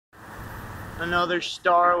Another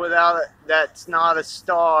star without it. That's not a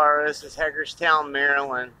star. This is Hagerstown,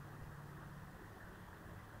 Maryland.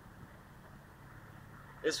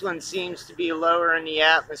 This one seems to be lower in the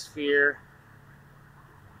atmosphere.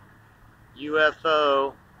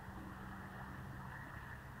 UFO.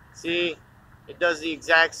 See, it does the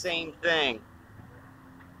exact same thing.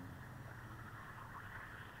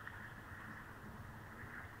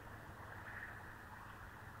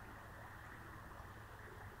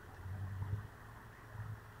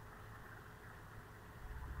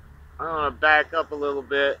 I'm going to back up a little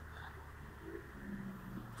bit.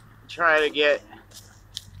 Try to get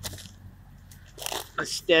a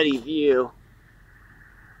steady view.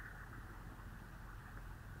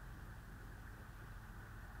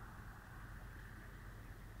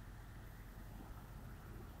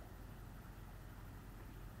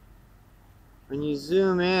 When you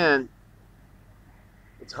zoom in,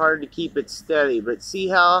 it's hard to keep it steady, but see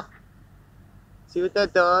what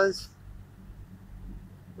that does?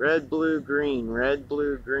 Red, blue, green, red,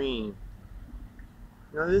 blue, green.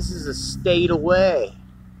 Now this is a state away.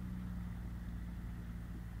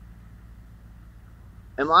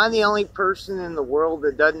 Am I the only person in the world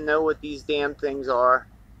that doesn't know what these damn things are?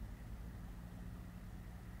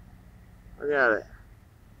 Look at it.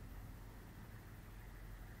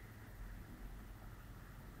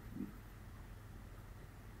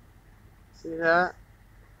 See that?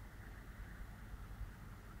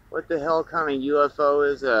 What the hell kind of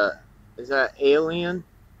UFO is that? Is that alien?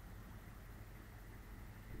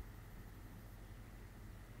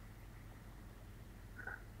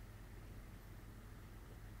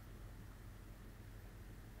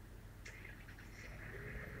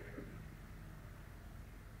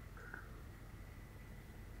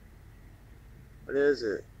 What is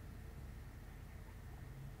it?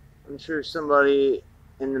 I'm sure somebody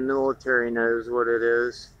in the military knows what it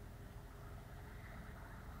is.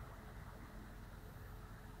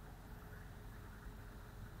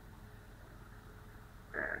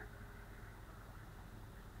 There.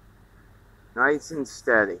 Nice and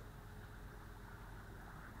steady.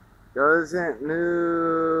 Doesn't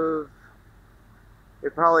move.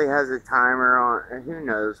 It probably has a timer on. Who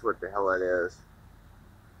knows what the hell it is?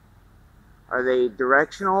 Are they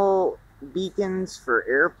directional beacons for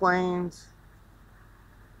airplanes?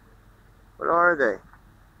 What are they?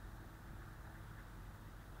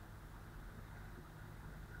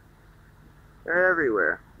 They're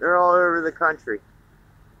everywhere. They're all over the country.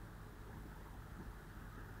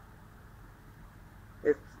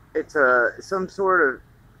 It's some sort of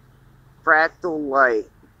fractal light.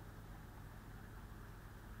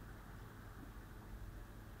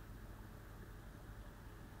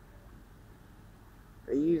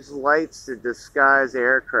 They use lights to disguise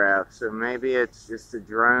aircraft, so maybe it's just a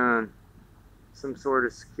drone, some sort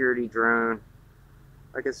of security drone.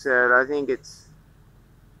 Like I said, I think it's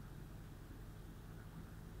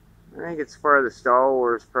part of the Star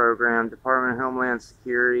Wars program, Department of Homeland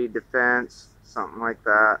Security, Defense, something like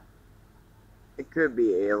that. It could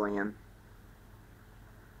be alien.